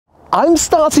I'm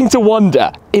starting to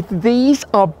wonder if these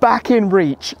are back in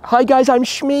reach. Hi guys, I'm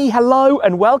Shmee, hello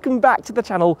and welcome back to the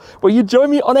channel where you join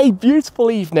me on a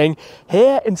beautiful evening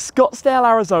here in Scottsdale,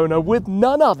 Arizona with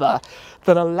none other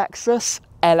than a Lexus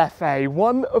LFA,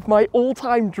 one of my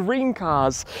all-time dream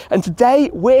cars. And today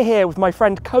we're here with my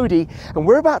friend Cody and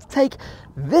we're about to take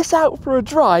this out for a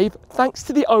drive thanks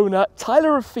to the owner,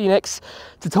 Tyler of Phoenix,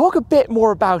 to talk a bit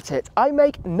more about it. I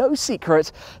make no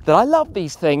secret that I love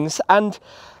these things and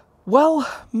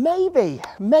well, maybe.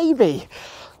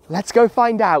 Let's go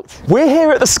find out. We're here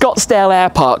at the Scottsdale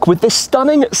Air Park with this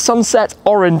stunning sunset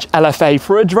orange LFA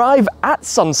for a drive at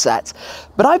sunset.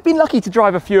 But I've been lucky to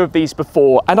drive a few of these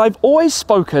before, and I've always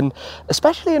spoken,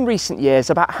 especially in recent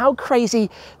years, about how crazy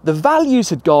the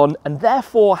values had gone and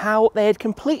therefore how they had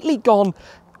completely gone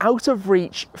out of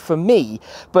reach for me.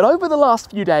 But over the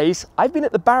last few days, I've been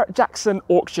at the Barrett-Jackson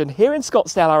auction here in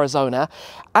Scottsdale, Arizona,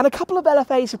 and a couple of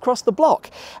LFAs have crossed the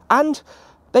block, and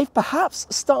they've perhaps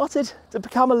started to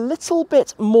become a little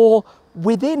bit more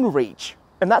within reach.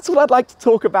 And that's what I'd like to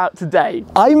talk about today.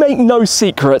 I make no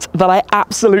secret that I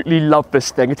absolutely love this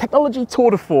thing, a technology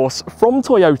tour de force from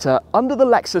Toyota under the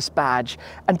Lexus badge,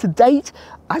 and to date,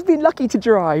 I've been lucky to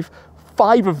drive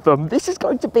 5 of them. This is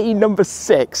going to be number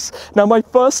 6. Now, my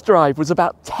first drive was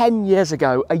about 10 years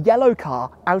ago, a yellow car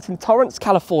out in Torrance,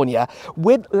 California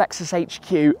with Lexus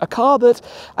HQ, a car that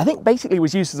I think basically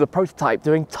was used as a prototype,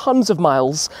 doing tons of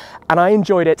miles, and I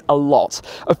enjoyed it a lot.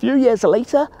 A few years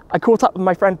later, I caught up with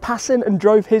my friend Passin and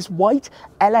drove his white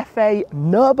LFA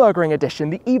Nürburgring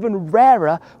edition, the even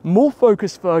rarer, more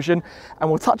focused version, and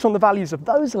we'll touch on the values of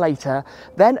those later.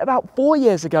 Then about 4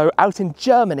 years ago, out in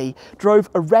Germany, drove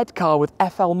a red car with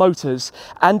FL Motors,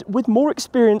 and with more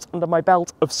experience under my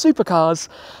belt of supercars,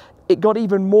 it got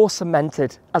even more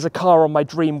cemented as a car on my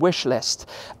dream wish list.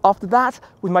 After that,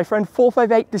 with my friend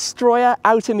 458 Destroyer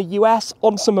out in the US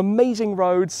on some amazing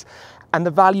roads, and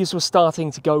the values were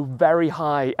starting to go very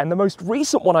high. And the most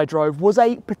recent one I drove was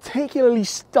a particularly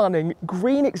stunning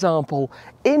green example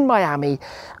in Miami.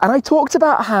 And I talked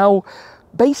about how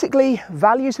basically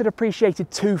values had appreciated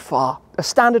too far. A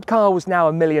standard car was now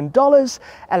 $1 million, LFA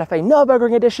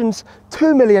Nürburgring editions,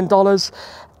 $2 million.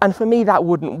 And for me, that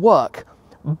wouldn't work.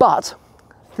 But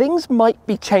things might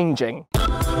be changing.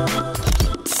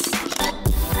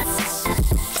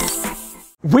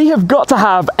 We have got to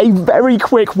have a very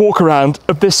quick walk around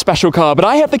of this special car, but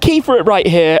I have the key for it right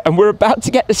here and we're about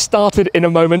to get this started in a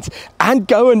moment and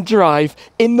go and drive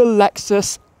in the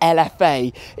Lexus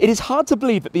LFA. It is hard to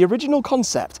believe that the original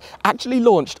concept actually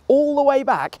launched all the way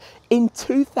back in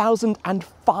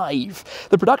 2005.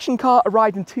 The production car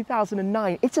arrived in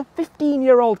 2009. It's a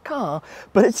 15-year-old car,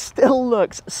 but it still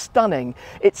looks stunning.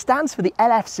 It stands for the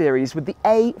LF series with the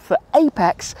A for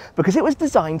Apex because it was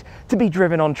designed to be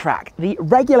driven on track. The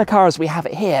regular car as we have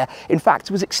it here, in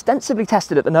fact, was extensively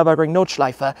tested at the Nürburgring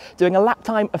Nordschleife, doing a lap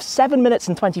time of 7 minutes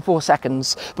and 24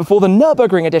 seconds before the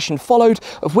Nürburgring edition followed,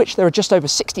 of which there are just over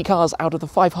 60 cars out of the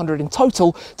 500 in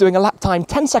total, doing a lap time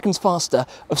 10 seconds faster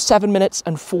of 7 minutes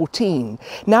and 14.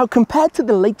 Now, compared to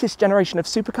the latest generation of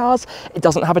supercars, it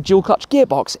doesn't have a dual clutch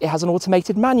gearbox, it has an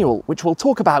automated manual, which we'll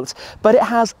talk about, but it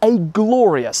has a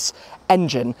glorious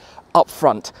engine up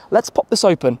front. Let's pop this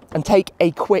open and take a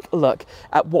quick look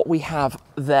at what we have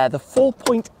there. The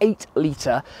 4.8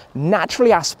 litre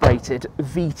naturally aspirated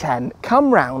V10.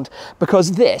 Come round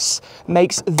because this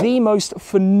makes the most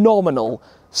phenomenal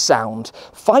sound.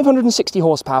 560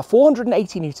 horsepower,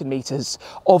 480 Newton meters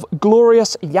of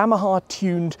glorious Yamaha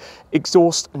tuned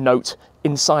exhaust note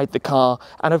inside the car,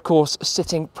 and of course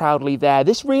sitting proudly there.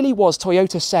 This really was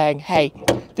Toyota saying, hey,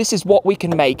 this is what we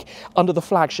can make under the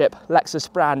flagship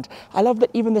Lexus brand. I love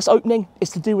that even this opening is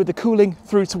to do with the cooling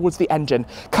through towards the engine.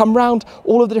 Come round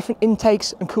all of the different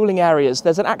intakes and cooling areas.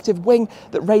 There's an active wing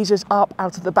that raises up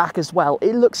out of the back as well.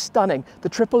 It looks stunning. The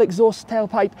triple exhaust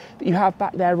tailpipe that you have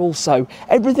back there also.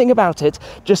 Everything about it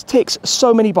just ticks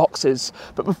so many boxes.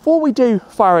 But before we do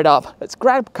fire it up, let's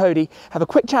grab Cody, have a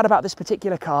quick chat about this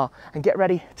particular car and get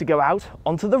ready to go out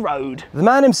onto the road. The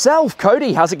man himself,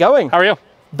 Cody, how's it going? How are you?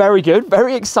 Very good,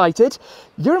 very excited.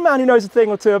 You're a man who knows a thing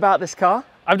or two about this car.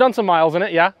 I've done some miles in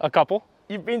it, yeah, a couple.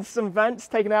 You've been to some events,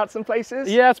 taken it out some places?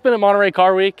 Yeah, it's been at Monterey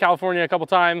Car Week, California a couple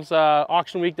times,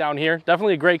 auction week down here.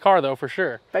 Definitely a great car though, for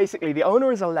sure. Basically, the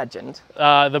owner is a legend.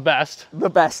 The best. The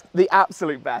best, the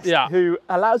absolute best. Yeah. Who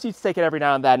allows you to take it every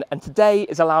now and today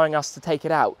is allowing us to take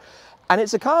it out. And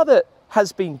it's a car that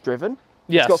has been driven.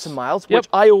 Yes. It's got some miles, which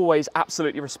I always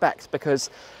absolutely respect because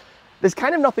there's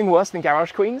kind of nothing worse than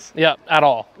garage queens. Yeah, at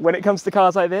all. When it comes to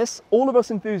cars like this, all of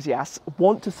us enthusiasts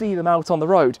want to see them out on the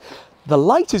road. The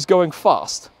light is going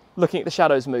fast, looking at the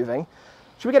shadows moving.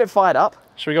 Should we get it fired up?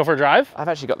 Should we go for a drive? I've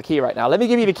actually got the key right now. Let me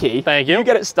give you the key. Thank you. You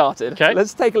get it started. Okay.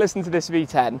 Let's take a listen to this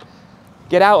V10,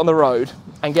 get out on the road,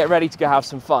 and get ready to go have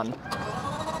some fun.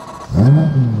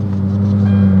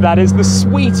 That is the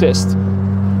sweetest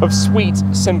of sweet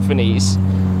symphonies.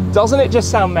 Doesn't it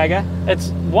just sound mega? It's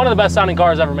one of the best sounding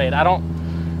cars ever made.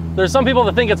 There's some people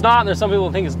that think it's not, and there's some people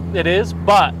that think it is,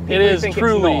 but it is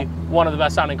truly one of the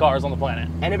best sounding cars on the planet.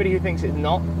 Anybody who thinks it's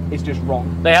not is just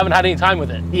wrong. They haven't had any time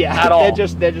with it. Yeah, at all.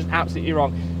 They're just absolutely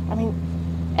wrong. I mean,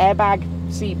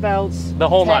 airbag, seat belts, the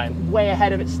whole nine. Way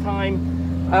ahead of its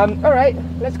time. All right,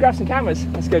 let's grab some cameras.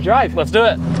 Let's go drive. Let's do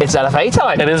it. It's LFA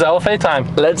time. It is LFA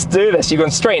time. Let's do this. You're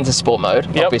going straight into sport mode,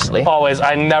 obviously. Always.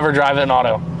 I never drive it in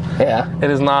auto. Yeah.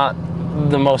 It is not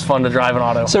the most fun to drive in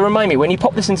auto. So remind me, when you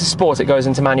pop this into sport, it goes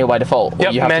into manual by default?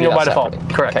 Yep, manual by default.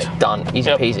 Correct. Okay, done. Easy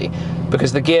peasy.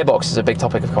 Because the gearbox is a big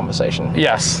topic of conversation.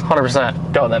 Yes,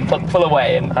 100%. Go on then, pull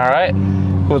away and all right,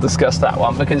 we'll discuss that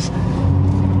one, because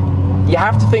you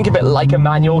have to think of it like a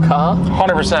manual car.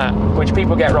 100%. Which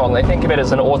people get wrong. They think of it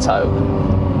as an auto.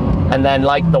 And then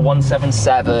like the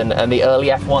 177 and the early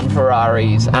F1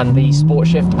 Ferraris and the Sport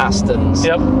Shift Astons.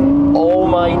 Yep. All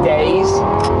my days.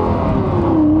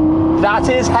 That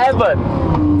is heaven.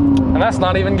 And that's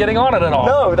not even getting on it at all.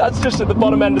 No, that's just at the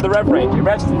bottom end of the rev range. It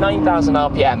revs to 9,000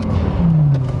 RPM.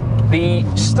 The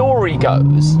story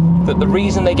goes that the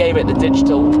reason they gave it the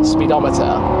digital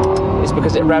speedometer is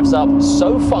because it revs up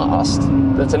so fast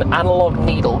that an analog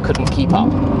needle couldn't keep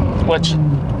up. Which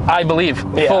I believe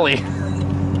fully.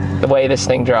 The way this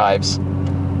thing drives.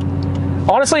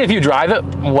 Honestly, if you drive it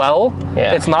well,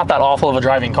 it's not that awful of a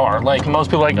driving car. Like most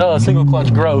people are like, oh, single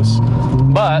clutch, gross.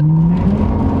 But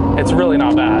it's really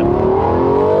not bad.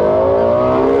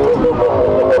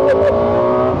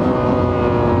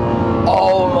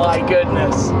 Oh my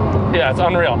goodness. Yeah, it's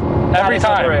unreal. Every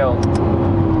time. Unreal.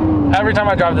 Every time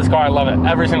I drive this car, I love it.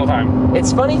 Every single time.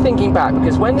 It's funny thinking back,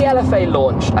 because when the LFA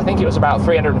launched, I think it was about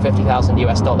 350,000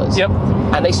 US dollars. Yep.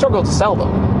 And they struggled to sell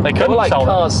them. They couldn't were like sell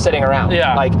cars sitting around.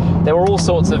 Yeah. Like there were all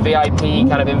sorts of VIP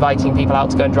kind of inviting people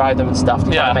out to go and drive them and stuff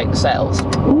to try and make the sales.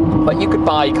 But you could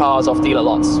buy cars off dealer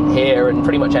lots here and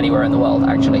pretty much anywhere in the world,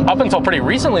 actually. Up until pretty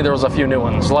recently, there was a few new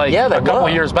ones. Like a couple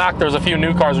of years back, there was a few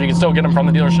new cars where you could still get them from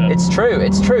the dealership. It's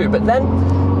true. But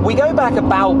then we go back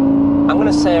about, I'm going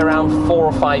to say around 4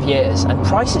 or 5 years, and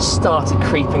prices started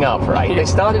creeping up, right? They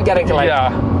started getting to like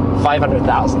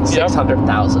 500,000,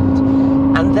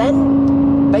 600,000. And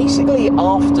then basically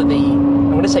after the,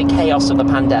 I'm going to say chaos of the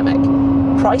pandemic,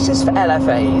 prices for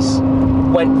LFAs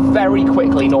went very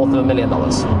quickly north of $1 million.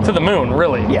 To the moon,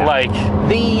 really. Yeah. Like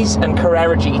these and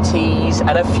Carrera GTs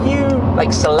and a few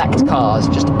like select cars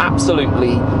just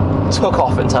absolutely took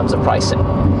off in terms of pricing.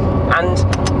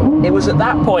 And it was at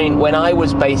that point when I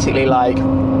was basically like,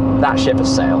 that ship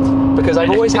has sailed. Because I've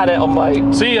always had it on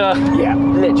my... See ya. Yeah,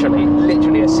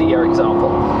 literally a see ya example.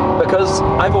 Because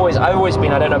I've always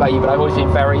been, I don't know about you, but I've always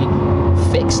been very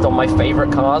fixed on my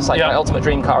favorite cars. Like my ultimate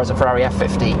dream car is a Ferrari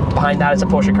F50. Behind that is a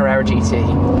Porsche Carrera GT.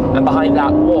 And behind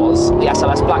that was the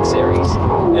SLS Black Series.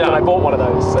 Yeah. And I bought one of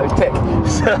those, so tick.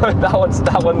 So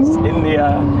that one's in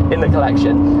the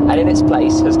collection. And in its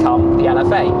place has come the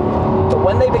LFA. But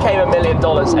when they became $1 million,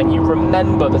 and you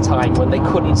remember the time when they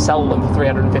couldn't sell them for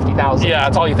 350,000. Yeah,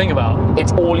 that's all you think about.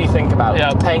 It's all you think about.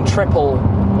 Yeah. Paying triple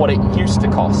what it used to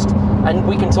cost. And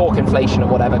we can talk inflation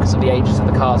and whatever because of the ages of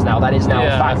the cars now. That is now a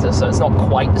factor, so it's not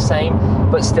quite the same,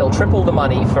 but still triple the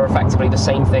money for effectively the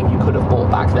same thing you could have bought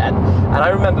back then. And I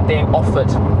remember being offered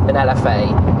an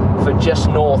LFA for just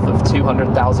north of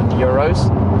 200,000 euros,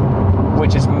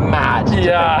 which is mad.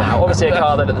 Yeah. Obviously a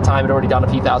car that at the time had already done a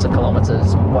few thousand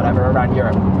kilometers, whatever, around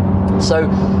Europe. So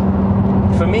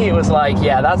for me, it was like,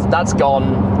 yeah, that's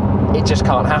gone. It just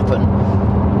can't happen.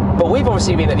 But we've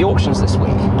obviously been at the auctions this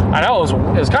week. I know, it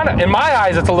was kind of, in my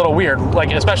eyes, it's a little weird,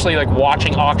 like especially like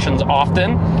watching auctions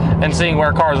often and seeing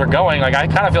where cars are going. Like I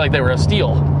kind of feel like they were a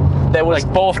steal. There was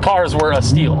like both cars were a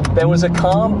steal. There was a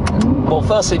car, well,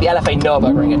 firstly the LFA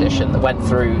Nürburgring edition that went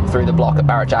through the block at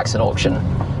Barrett-Jackson auction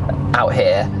out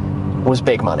here was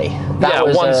big money. That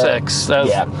was 1.6.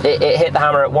 Yeah, it hit the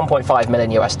hammer at 1.5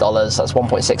 million US dollars. That's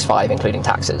 1.65 including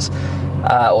taxes.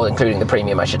 Or including the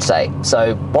premium, I should say.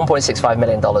 So $1.65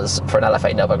 million for an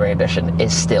LFA Nürburgring edition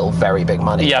is still very big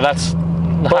money. Yeah, that's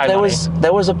high money.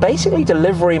 There was a basically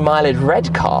delivery mileage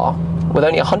red car with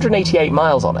only 188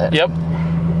 miles on it. Yep.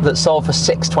 That sold for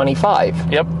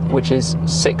 $625. Yep. Which is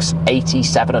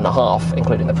 $687.5,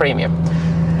 including the premium.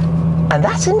 And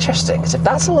that's interesting, because if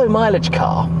that's a low mileage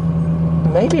car,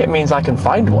 Maybe it means I can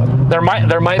find one. There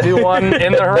might be one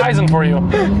in the horizon for you.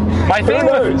 My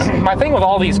thing with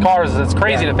all these cars is it's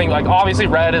crazy to think, like, obviously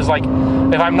red is like,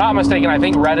 if I'm not mistaken, I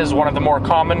think red is one of the more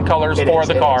common colors for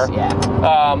the car.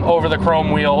 Over the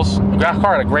chrome wheels. That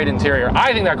car had a great interior.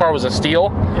 I think that car was a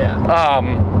steal.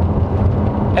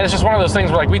 And it's just one of those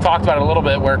things where, like, we talked about it a little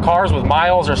bit, where cars with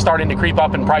miles are starting to creep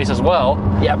up in price as well.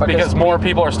 Yeah, because more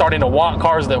people are starting to want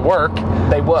cars that work.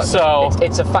 They work. So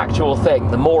it's a factual thing.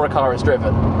 The more a car is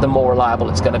driven, the more reliable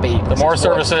it's going to be. The more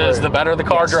services, the better the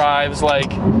car drives.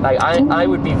 Like I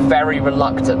would be very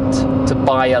reluctant to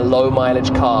buy a low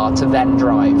mileage car to then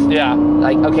drive. Yeah.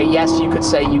 Like, okay, yes, you could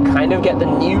say you kind of get the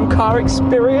new car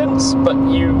experience, but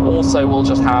you also will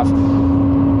just have,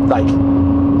 like,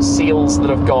 seals that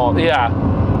have gone. Yeah.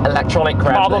 Electronic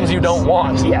problems you don't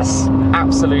want. Yes,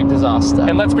 absolute disaster.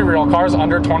 And let's be real, cars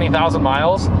under 20,000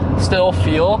 miles still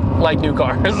feel like new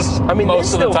cars. I mean,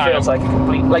 most of the time. Feels like a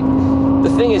complete, like,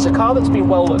 the thing is, a car that's been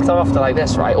well looked after like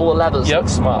this, right? All the leathers look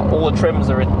smart, all the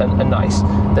trims are nice.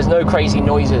 There's no crazy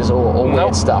noises or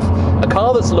weird stuff. A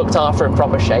car that's looked after in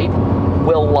proper shape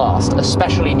will last,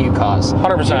 especially new cars.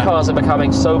 100%. New cars are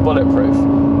becoming so bulletproof.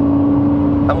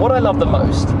 And what I love the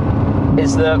most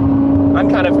is that I'm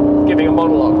kind of giving a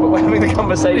monologue, but we're having the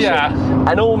conversation. Yeah.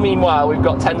 And all meanwhile, we've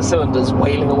got 10 cylinders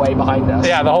wailing away behind us.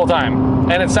 Yeah, the whole time.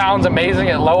 And it sounds amazing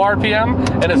at low RPM,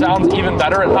 and it sounds even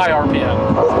better at high RPM.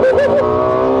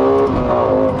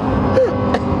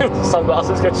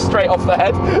 Sunglasses go straight off the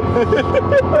head.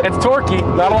 It's torquey.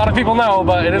 Not a lot of people know,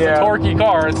 but it is a torquey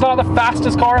car. It's not the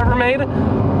fastest car ever made,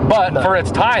 but for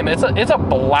its time, it's a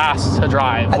blast to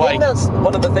drive. I think that's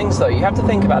one of the things, though. You have to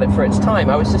think about it for its time.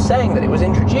 I was just saying that it was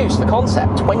introduced, the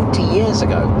concept, 20 years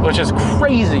ago. Which is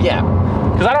crazy. Yeah.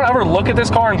 Because I don't ever look at this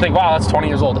car and think, wow, that's 20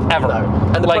 years old, ever. No.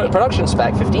 And the production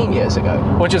spec 15 years ago.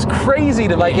 Which is crazy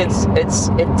to me. Like, it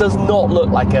does not look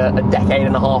like a decade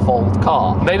and a half old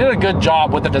car. They did a good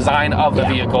job with the design of the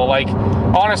vehicle. Like,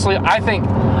 honestly, I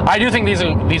do think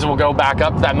these will go back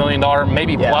up to that $1 million,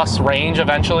 maybe plus range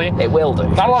eventually. It will do.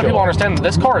 Not a lot of people understand that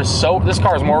this car is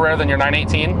more rare than your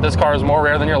 918. This car is more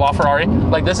rare than your LaFerrari.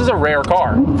 Like, this is a rare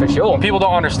car. For sure. People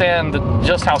don't understand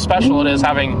just how special it is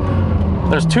having.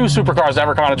 There's 2 supercars that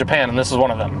ever come out of Japan, and this is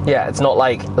one of them. Yeah, it's not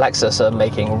like Lexus are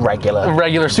making regular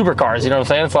supercars, you know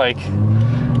what I'm saying? It's like,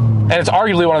 and it's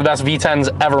arguably one of the best V10s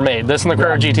ever made. This and the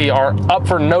Carrera GT are up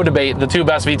for no debate, the 2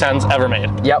 best V10s ever made.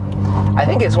 Yep. I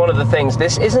think it's one of the things,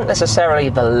 this isn't necessarily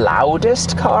the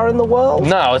loudest car in the world.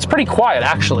 No, it's pretty quiet,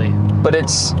 actually. But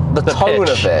it's the tone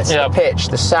of it, the pitch,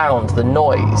 the sound, the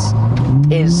noise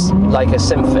is like a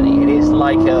symphony. It is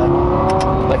like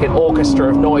an orchestra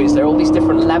of noise. There are all these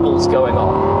different levels going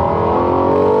on.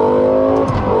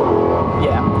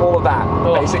 Yeah, all of that,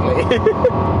 basically.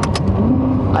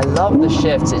 I love the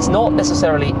shifts. It's not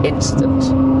necessarily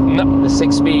instant. No. The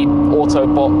 6-speed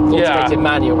automated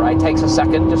manual, right? It takes a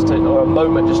second or a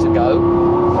moment just to go,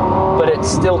 but it's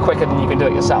still quicker than you can do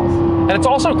it yourself. And it's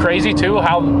also crazy too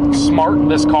how smart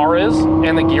this car is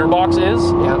and the gearbox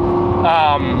is. Yeah.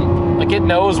 Like, it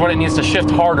knows when it needs to shift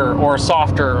harder or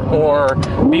softer or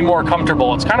be more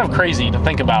comfortable. It's kind of crazy to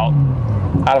think about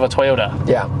out of a Toyota.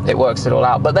 Yeah, it works it all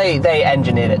out. But they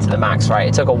engineered it to the max, right?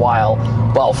 It took a while.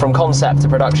 Well, from concept to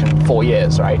production, 4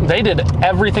 years, right? They did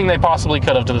everything they possibly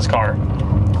could have to this car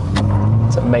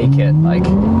to make it like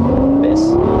this.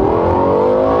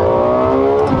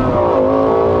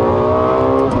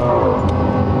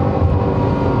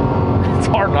 It's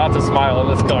hard not to smile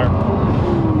in this car.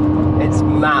 It's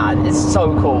mad. It's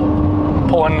so cool.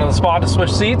 Pulling into the spot to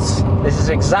switch seats. This is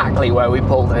exactly where we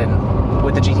pulled in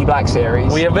with the GT Black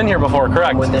Series. We have been here before,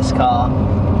 correct? With this car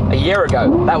a year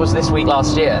ago. That was this week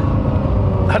last year.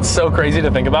 That's so crazy to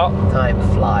think about. Time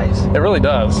flies. It really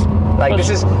does. Like,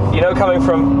 this is, you know, coming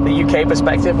from the UK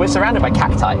perspective, we're surrounded by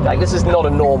cacti. Like, this is not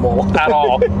a normal at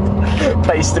all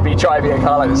place to be driving a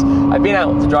car like this. I've been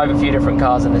out to drive a few different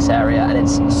cars in this area, and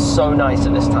it's so nice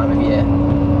at this time of year.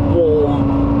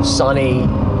 Warm, sunny,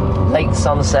 late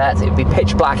sunset. It'd be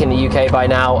pitch black in the UK by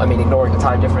now. I mean, ignoring the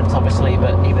time difference, obviously,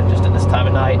 but even just at this time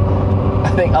of night, I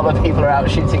think other people are out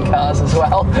shooting cars as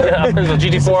well. Yeah, there's a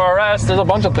GT4RS, there's a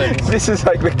bunch of things. This is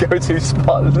like the go-to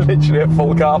spot. There's literally a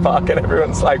full car park and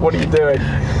everyone's like, what are you doing?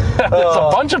 There's a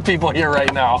bunch of people here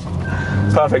right now.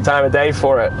 Perfect time of day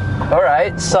for it. All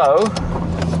right, so,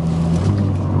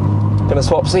 gonna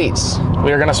swap seats.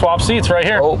 We are gonna swap seats right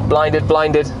here. Oh,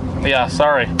 blinded. Yeah,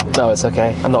 sorry. No, it's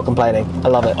okay. I'm not complaining. I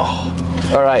love it. Oh.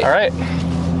 All right.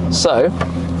 So,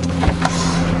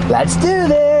 let's do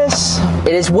this.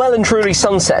 It is well and truly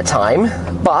sunset time,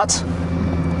 but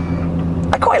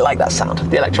I quite like that sound,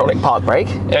 the electronic park brake.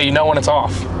 Yeah, you know when it's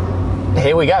off.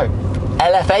 Here we go.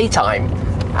 LFA time.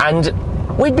 And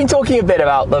we've been talking a bit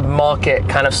about the market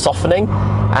kind of softening,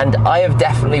 and I have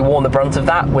definitely worn the brunt of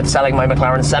that with selling my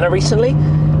McLaren Senna recently,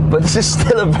 but this is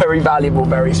still a very valuable,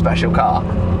 very special car.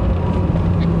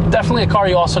 Definitely a car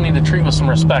you also need to treat with some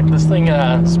respect. This thing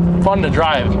is fun to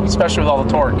drive, especially with all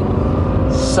the torque.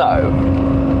 So,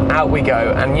 out we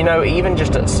go, and you know, even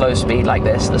just at slow speed like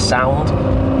this, the sound,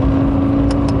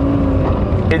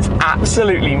 it's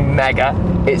absolutely mega.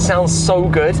 It sounds so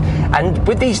good, and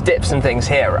with these dips and things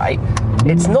here, right,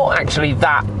 it's not actually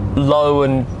that low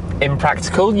and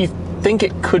impractical. You think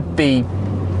it could be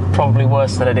probably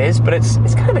worse than it is, but it's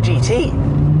kind of a GT.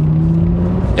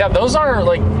 Yeah, those are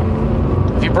like,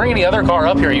 if you bring any other car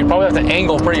up here, you'd probably have to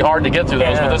angle pretty hard to get through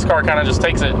those, but this car kind of just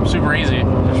takes it super easy.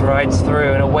 Just rides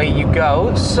through and away you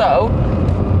go. So,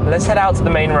 let's head out to the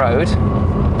main road.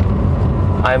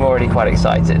 I'm already quite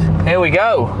excited. Here we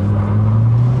go.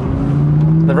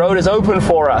 The road is open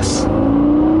for us.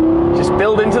 Just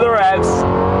build into the revs.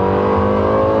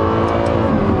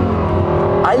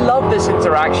 I love this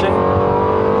interaction.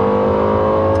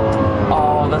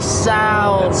 Oh, the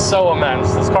sound. It's so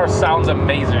immense. This car sounds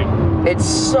amazing. It's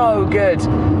so good.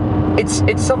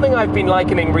 It's something I've been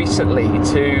likening recently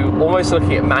to almost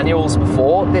looking at manuals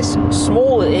before. This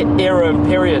small era and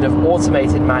period of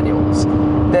automated manuals,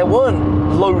 there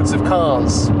weren't loads of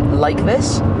cars like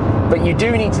this, but you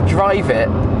do need to drive it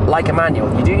like a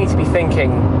manual. You do need to be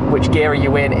thinking which gear are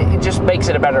you in. It just makes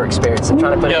it a better experience than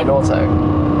trying to put it in auto.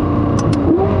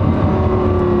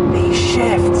 These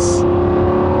shifts.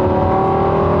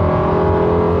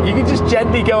 You can just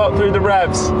gently go up through the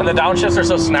revs. And the downshifts are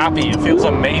so snappy, it feels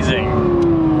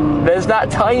amazing. There's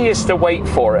that tiniest to wait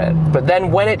for it, but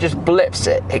then when it just blips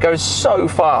it, it goes so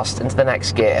fast into the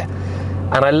next gear.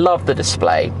 And I love the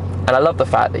display, and I love the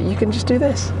fact that you can just do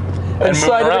this and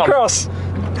slide it across.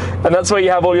 And that's where you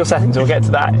have all your settings. We'll get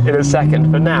to that in a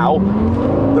second. For now,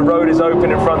 the road is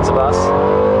open in front of us.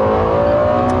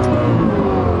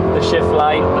 The shift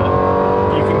light,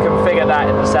 you can configure that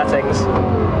in the settings.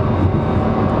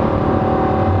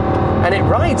 And it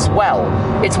rides well.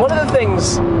 It's one of the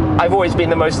things I've always been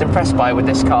the most impressed by with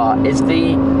this car is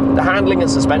the handling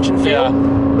and suspension feel. Yeah.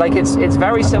 Like it's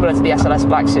very similar to the SLS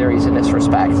Black Series in this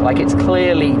respect. Like it's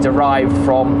clearly derived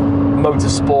from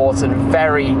motorsport and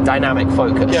very dynamic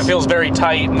focus. Yeah, it feels very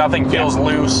tight, nothing feels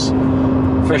loose.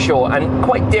 For sure, and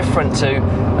quite different to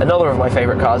another of my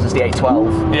favorite cars is the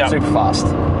 812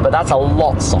 Superfast. But that's a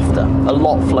lot softer, a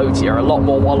lot floatier, a lot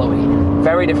more wallowy.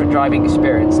 Very different driving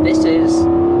experience. This is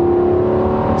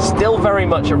still very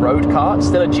much a road car,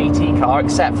 still a GT car,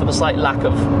 except for the slight lack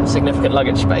of significant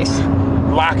luggage space.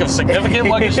 Lack of significant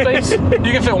luggage space? You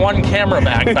can fit one camera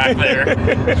bag back there.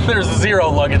 There's zero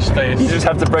luggage space. You just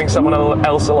have to bring someone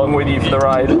else along with you for the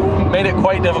ride. Made it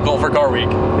quite difficult for Car Week.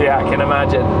 Yeah, I can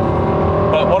imagine.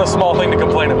 But what a small thing to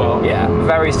complain about. Yeah,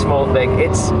 very small thing.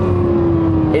 It's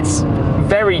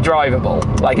very drivable.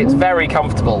 Like, it's very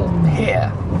comfortable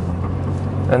here.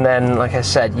 And then, like I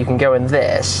said, you can go in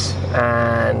this,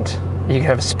 and you can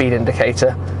have a speed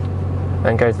indicator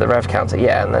and go to the rev counter,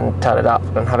 and then turn it up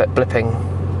and have it blipping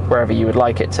wherever you would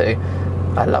like it to.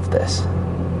 I love this.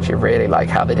 Actually really like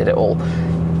how they did it all.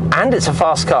 And it's a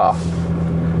fast car.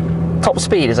 Top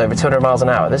speed is over 200 miles an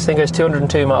hour. This thing goes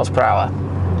 202 miles per hour.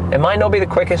 It might not be the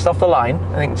quickest off the line.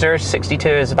 I think 0 to 62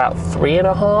 is about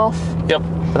 3.5. Yep.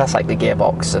 But that's like the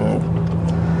gearbox, and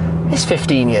it's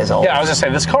 15 years old. Yeah, I was gonna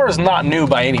say, this car is not new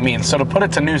by any means, so to put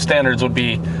it to new standards would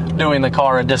be doing the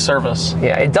car a disservice.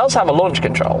 Yeah, it does have a launch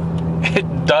control. It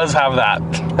does have that.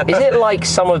 Is it like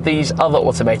some of these other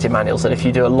automated manuals that if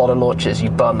you do a lot of launches, you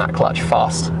burn that clutch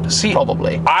fast? See,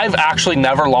 probably. I've actually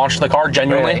never launched the car,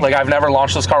 genuinely. Really? Like, I've never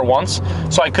launched this car once,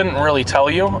 so I couldn't really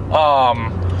tell you.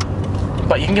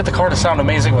 But you can get the car to sound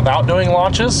amazing without doing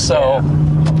launches, so...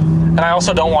 And I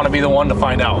also don't want to be the one to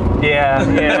find out. Yeah.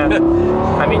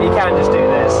 I mean, you can just do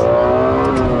this.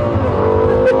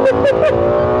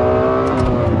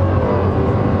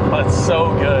 That's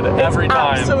so good every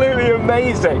time. Absolutely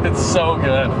amazing. It's so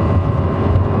good.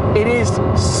 It is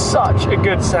such a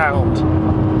good sound.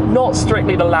 Not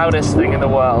strictly the loudest thing in the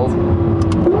world.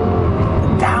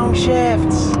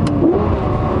 Downshifts.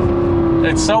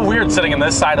 It's so weird sitting in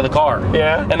this side of the car.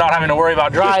 Yeah. And not having to worry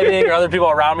about driving or other people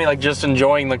around me, like just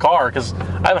enjoying the car, because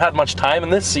I haven't had much time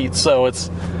in this seat, so it's...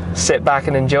 Sit back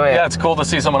and enjoy it. Yeah, it's cool to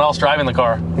see someone else driving the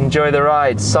car. Enjoy the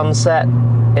ride. Sunset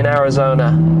in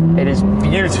Arizona. It is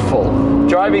beautiful.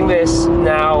 Driving this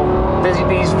now,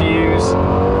 these views,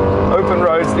 open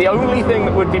roads. The only thing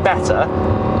that would be better,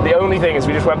 the only thing is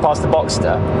we just went past the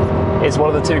Boxster, is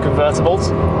one of the two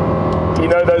convertibles. You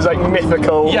know, those like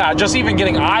mythical... Yeah, just even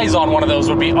getting eyes on one of those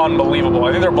would be unbelievable.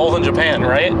 I think they're both in Japan,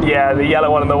 right? Yeah, the yellow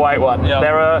one and the white one. Yep.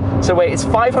 There are... So wait, it's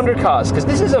 500 cars, because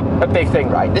this is a big thing,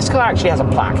 right? This car actually has a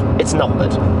plaque. It's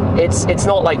numbered. It's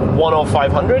not like 1 of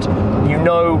 500. You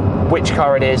know which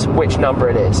car it is, which number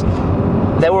it is.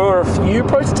 There were a few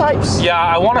prototypes. Yeah,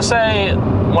 I want to say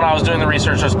when I was doing the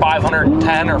research, there's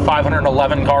 510 or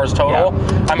 511 cars total.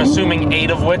 Yeah. I'm assuming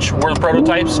 8 of which were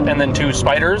prototypes and then 2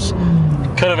 spiders.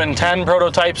 Could have been 10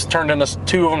 prototypes, 2 of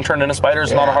them turned into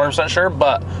spiders, not 100% sure,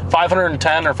 but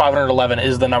 510 or 511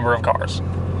 is the number of cars.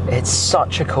 It's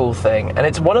such a cool thing. And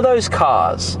it's one of those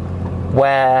cars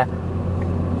where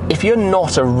if you're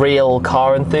not a real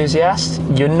car enthusiast,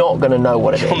 you're not going to know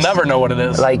what it is. You'll never know what it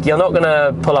is. Like, you're not going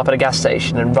to pull up at a gas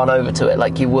station and run over to it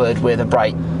like you would with a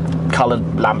bright colored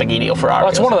Lamborghini or Ferrari.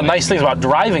 Well, that's one of the nice things about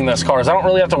driving this car is I don't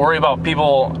really have to worry about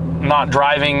people not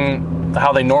driving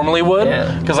how they normally would.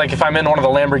 Because like if I'm in one of the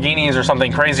Lamborghinis or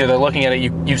something crazy, they're looking at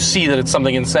it, you see that it's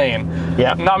something insane.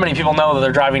 Yeah. Not many people know that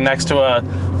they're driving next to a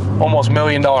almost $1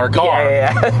 million car.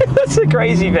 Yeah. That's a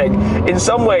crazy thing. In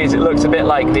some ways, it looks a bit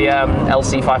like the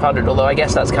LC500, although I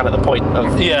guess that's kind of the point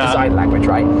of design language,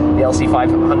 right? The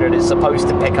LC500 is supposed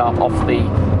to pick up off the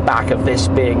back of this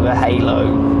being the halo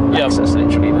Lexus,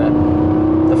 literally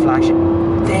the flagship.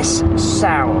 This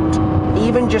sound,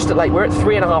 even just at like, we're at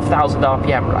 3,500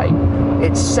 RPM, right?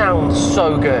 It sounds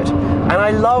so good. And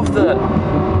I love that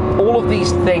all of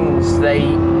these things they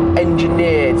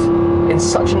engineered in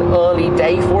such an early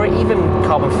day for it, even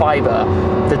carbon fiber,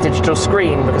 the digital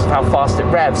screen because of how fast it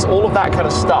revs, all of that kind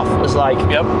of stuff was like,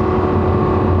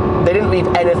 they didn't leave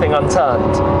anything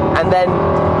unturned. And then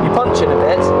you punch it a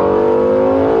bit,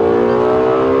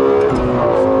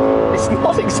 it's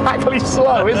not exactly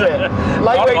slow, is it?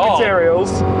 Lightweight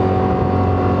materials.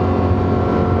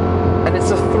 And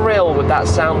it's a thrill with that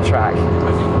soundtrack.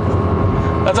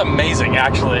 That's amazing,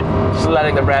 actually. Just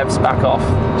letting the revs back off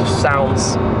just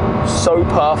sounds so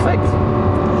perfect.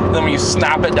 And then when you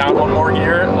snap it down one more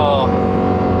gear, oh,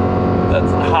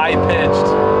 that's high pitched.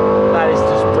 That is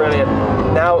just brilliant.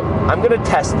 Now, I'm going to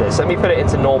test this. Let me put it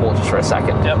into normal just for a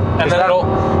second. Yep. And then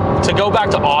to go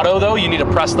back to auto, though, you need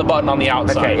to press the button on the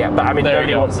outside. Okay, yeah, but I mean,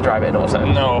 nobody wants to drive it in auto.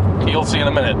 No, you'll see in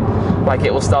a minute. Like,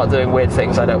 it will start doing weird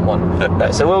things I don't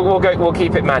want. So we'll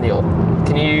keep it manual.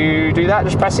 Can you do that,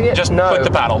 just pressing it? Just click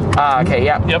the paddle. Ah, okay,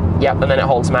 yep. Yep, and then it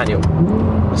holds manual.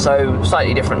 So,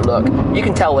 slightly different look. You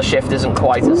can tell the shift isn't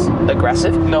quite as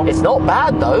aggressive. No. It's not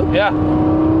bad, though. Yeah.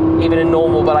 Even in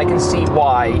normal, but I can see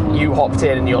why you hopped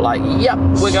in and you're like, yep,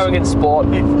 we're going in sport.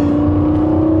 I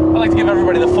like to give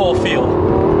everybody the full feel.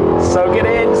 Soak it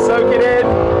in, soak it in.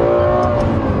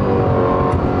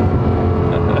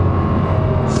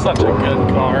 Such a good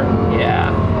car.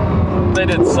 Yeah. They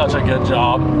did such a good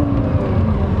job.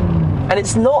 And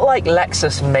it's not like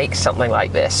Lexus makes something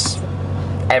like this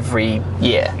every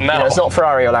year. No. You know, it's not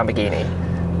Ferrari or Lamborghini.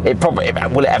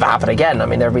 Will it ever happen again? I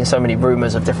mean, there have been so many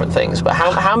rumors of different things, but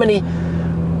how many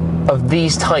of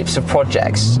these types of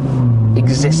projects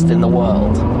exist in the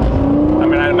world? I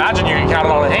mean, I imagine you can count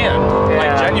it on a hand,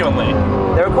 like genuinely.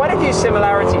 There are quite a few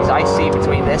similarities I see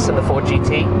between this and the Ford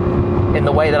GT. In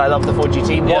the way that I love the Ford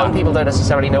GT. One, people don't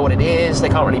necessarily know what it is. They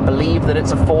can't really believe that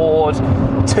it's a Ford.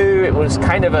 Two, it was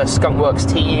kind of a skunkworks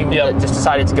team that just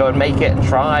decided to go and make it and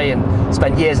try and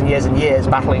spend years and years and years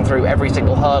battling through every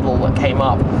single hurdle that came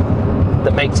up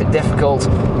that makes it difficult.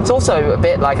 It's also a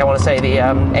bit like, I want to say, the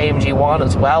AMG One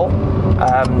as well.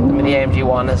 I mean, the AMG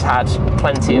One has had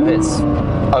plenty of its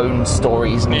own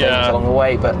stories and things along the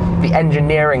way, but the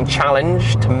engineering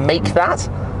challenge to make that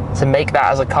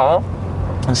as a car,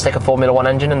 and stick a Formula One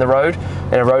engine in the road,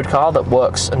 in a road car that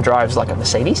works and drives like a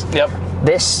Mercedes. Yep.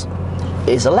 This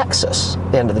is a Lexus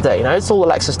at the end of the day. You know, it's all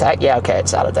the Lexus tech. Yeah, okay,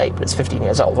 it's out of date, but it's 15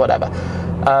 years old, whatever.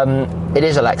 It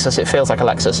is a Lexus. It feels like a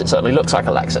Lexus. It certainly looks like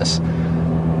a Lexus.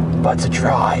 But to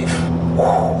drive,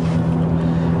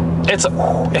 it's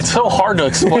so hard to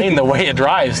explain the way it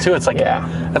drives too. It's like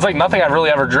it's like nothing I've really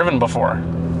ever driven before.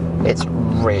 It's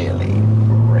really,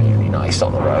 really nice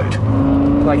on the road.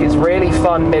 Like, it's really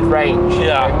fun mid-range,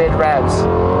 mid-revs.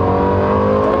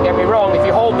 Don't get me wrong, if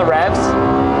you hold the revs,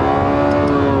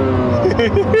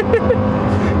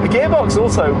 the gearbox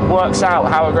also works out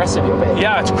how aggressive you're being.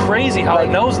 Yeah, it's crazy how it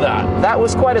knows that. That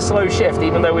was quite a slow shift,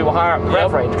 even though we were higher up the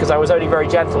rev range, because I was only very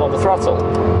gentle on the throttle.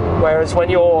 Whereas when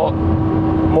you're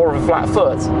more of a flat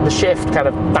foot, the shift kind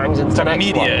of bangs into the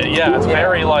next one. Yeah, it's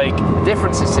very like... The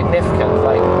difference is significant,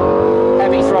 like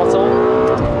heavy throttle,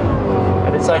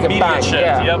 and it's like a bang. Shift,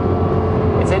 yep.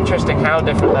 It's interesting how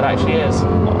different that actually is.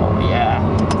 Oh, yeah.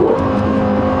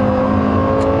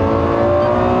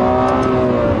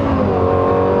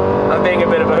 I'm being a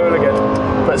bit of a hooligan,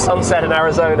 but sunset in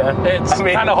Arizona. It's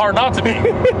kind of hard not to be.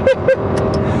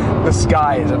 The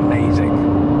sky is amazing.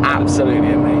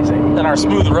 Absolutely amazing. And our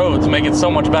smooth roads make it so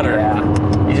much better. Yeah.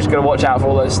 You just got to watch out for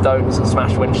all those stones and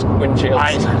smashed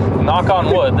windshields. Knock on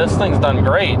wood, this thing's done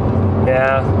great.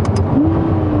 Yeah.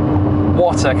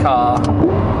 What a car.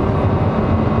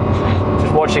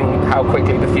 Just watching how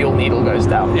quickly the fuel needle goes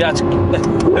down. Yeah,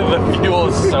 the fuel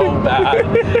is so bad.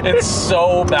 It's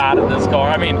so bad in this car.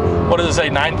 I mean, what does it say,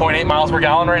 9.8 miles per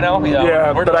gallon right now?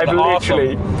 Yeah, but I've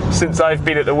literally, since I've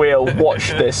been at the wheel,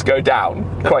 watched this go down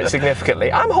quite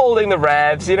significantly. I'm holding the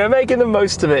revs, you know, making the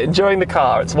most of it, enjoying the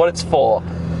car. It's what it's for.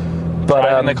 But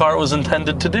driving the car was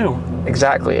intended to do.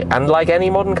 Exactly. And like any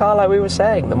modern car, like we were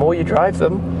saying, the more you drive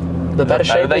them, the better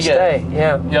shape they stay.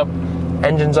 Yeah. Yep.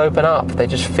 Engines open up. They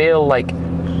just feel like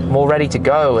more ready to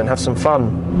go and have some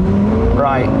fun.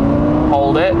 Right.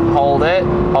 Hold it, hold it,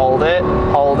 hold it,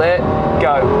 hold it,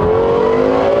 go.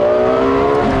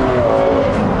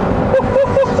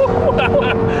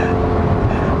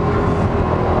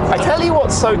 I tell you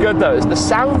what's so good though, is the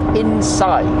sound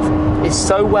inside is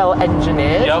so well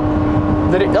engineered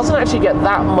that it doesn't actually get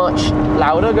that much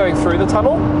louder going through the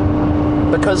tunnel,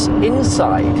 because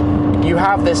inside you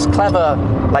have this clever,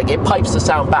 like, it pipes the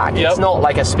sound back. It's not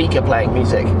like a speaker playing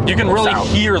music. You can really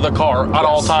hear the car at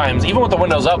all times, even with the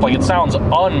windows up. Like, it sounds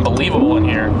unbelievable in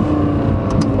here.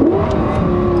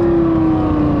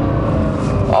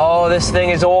 Oh, this thing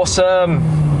is awesome.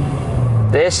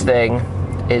 This thing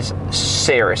is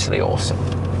seriously awesome.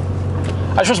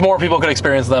 I just wish more people could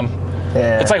experience them.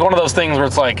 Yeah. It's like one of those things where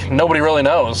it's like nobody really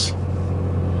knows,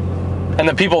 and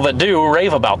the people that do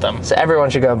rave about them. So everyone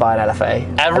should go and buy an LFA.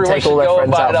 Everyone and take all their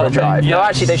friends out for a drive. Yes. No,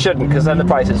 actually they shouldn't, because then the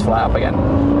prices fly up again.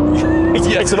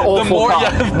 It's an awful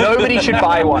car. Nobody should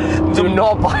buy one. Do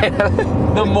not buy it.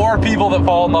 The more people that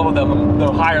fall in love with them,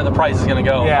 the higher the price is going to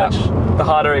go. Yeah. The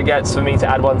harder it gets for me to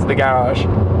add one to the garage.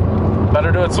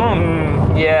 Better do it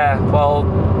soon. Yeah. Well,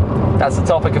 that's the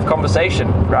topic of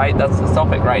conversation, right? That's the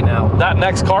topic right now. That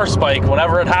next car spike,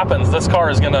 whenever it happens, this car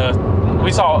is gonna.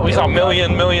 We saw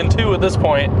million, 1.2 million at this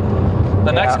point.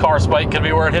 The next car spike could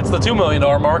be where it hits the $2 million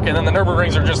mark, and then the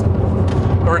Nürburgrings are just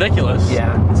ridiculous.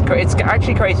 Yeah, it's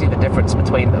actually crazy the difference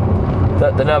between them.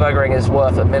 The Nürburgring is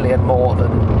worth $1 million more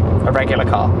than a regular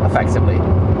car, effectively.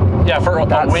 Yeah, for a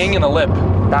wing and a lip.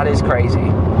 That is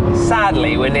crazy.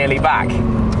 Sadly, we're nearly back,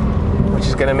 which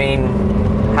is going to mean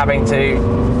having to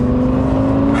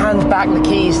hand back the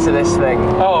keys to this thing.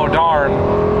 Oh, darn.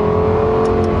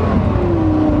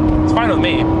 It's fine with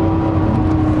me.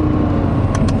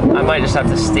 I might just have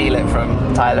to steal it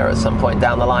from Tyler at some point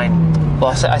down the line.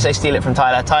 Well, I say steal it from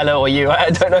Tyler or you. I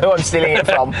don't know who I'm stealing it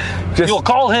from. You'll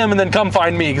call him and then come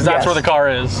find me, because that's where the car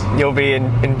is. You'll be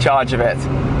in charge of it.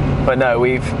 But no,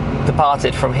 we've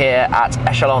departed from here at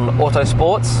Echelon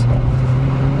Autosports,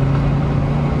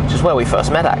 which is where we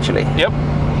first met, actually. Yep.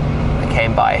 I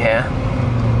came by here.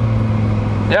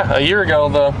 Yeah, a year ago,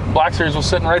 the Black Series was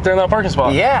sitting right there in that parking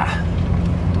spot. Yeah.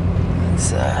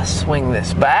 Let's swing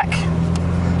this back.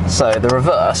 So the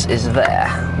reverse is there,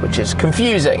 which is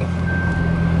confusing.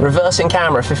 Reversing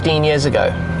camera 15 years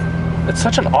ago. It's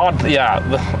such an odd,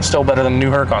 still better than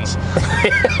new Huracans.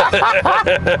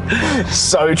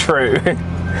 So true.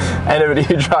 Anybody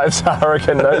who drives a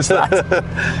Huracan knows that.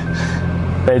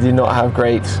 They do not have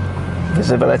great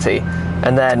visibility.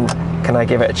 And then, can I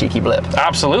give it a cheeky blip?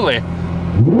 Absolutely.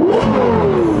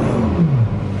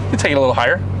 You take it a little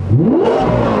higher.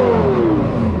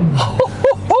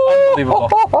 Unbelievable.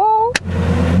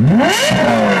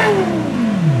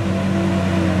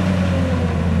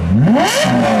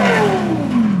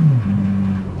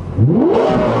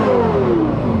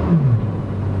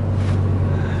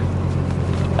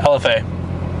 LFA.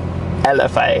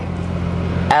 LFA.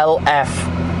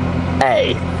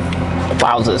 LFA.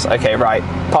 Wowzers. Okay, right.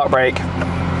 Park brake.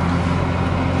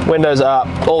 Windows up.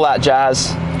 All that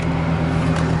jazz.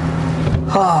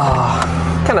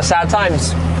 Kind of sad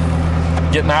times.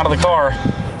 Getting out of the car.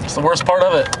 It's the worst part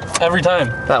of it. Every time.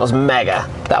 That was mega.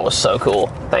 That was so cool.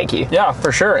 Thank you. Yeah,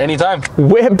 for sure. Anytime.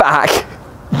 We're back.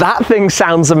 That thing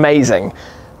sounds amazing.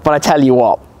 But I tell you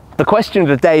what, the question of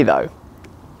the day though,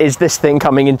 is this thing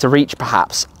coming into reach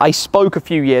perhaps? I spoke a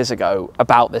few years ago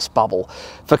about this bubble.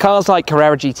 For cars like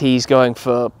Carrera GTs going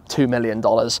for $2 million,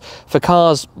 for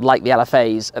cars like the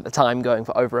LFAs at the time going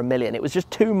for over $1 million, it was just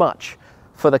too much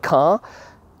for the car.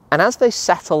 And as they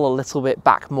settle a little bit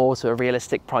back more to a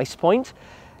realistic price point,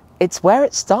 it's where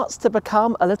it starts to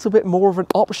become a little bit more of an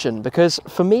option, because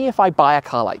for me, if I buy a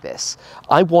car like this,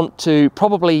 I want to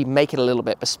probably make it a little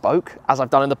bit bespoke, as I've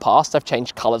done in the past. I've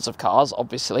changed colours of cars,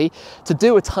 obviously, to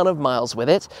do a ton of miles with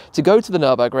it, to go to the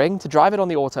Nürburgring, to drive it on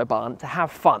the Autobahn, to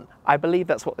have fun. I believe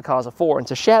that's what the cars are for, and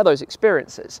to share those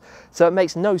experiences. So it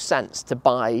makes no sense to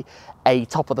buy a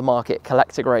top-of-the-market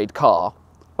collector-grade car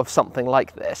of something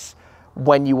like this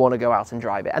when you want to go out and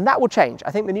drive it. And that will change.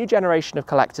 I think the new generation of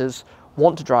collectors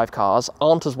want to drive cars,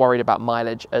 aren't as worried about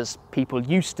mileage as people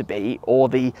used to be, or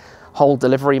the whole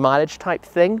delivery mileage type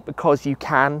thing, because you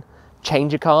can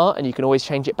change a car and you can always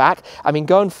change it back. I mean,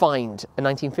 go and find a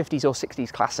 1950s or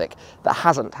 60s classic that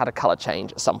hasn't had a colour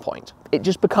change at some point. It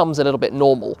just becomes a little bit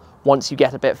normal once you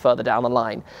get a bit further down the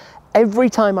line. Every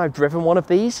time I've driven one of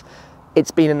these,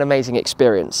 it's been an amazing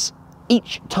experience.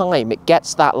 Each time it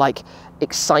gets that like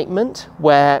excitement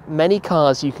where many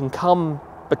cars you can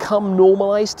become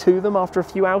normalized to them after a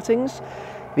few outings.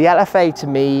 The LFA to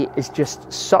me is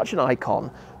just such an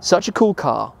icon, such a cool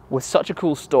car with such a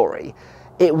cool story.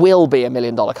 It will be $1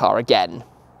 million car again,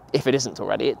 if it isn't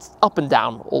already. It's up and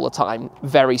down all the time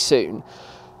very soon.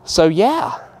 So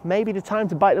yeah, maybe the time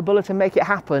to bite the bullet and make it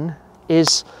happen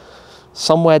is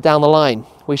somewhere down the line.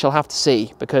 We shall have to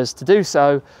see, because to do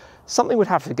so, something would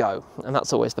have to go, and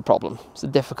that's always the problem. It's a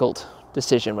difficult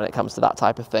decision when it comes to that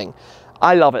type of thing.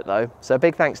 I love it though, so a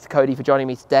big thanks to Cody for joining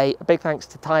me today. A big thanks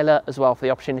to Tyler as well for the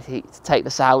opportunity to take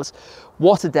this out.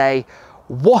 What a day,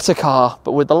 what a car,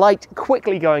 but with the light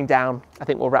quickly going down, I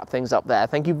think we'll wrap things up there.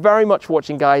 Thank you very much for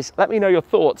watching, guys. Let me know your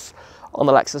thoughts on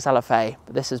the Lexus LFA.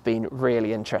 But this has been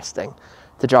really interesting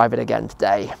to drive it again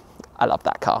today. I love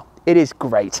that car. It is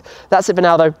great. That's it for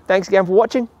now though. Thanks again for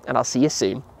watching, and I'll see you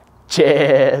soon.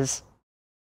 Cheers.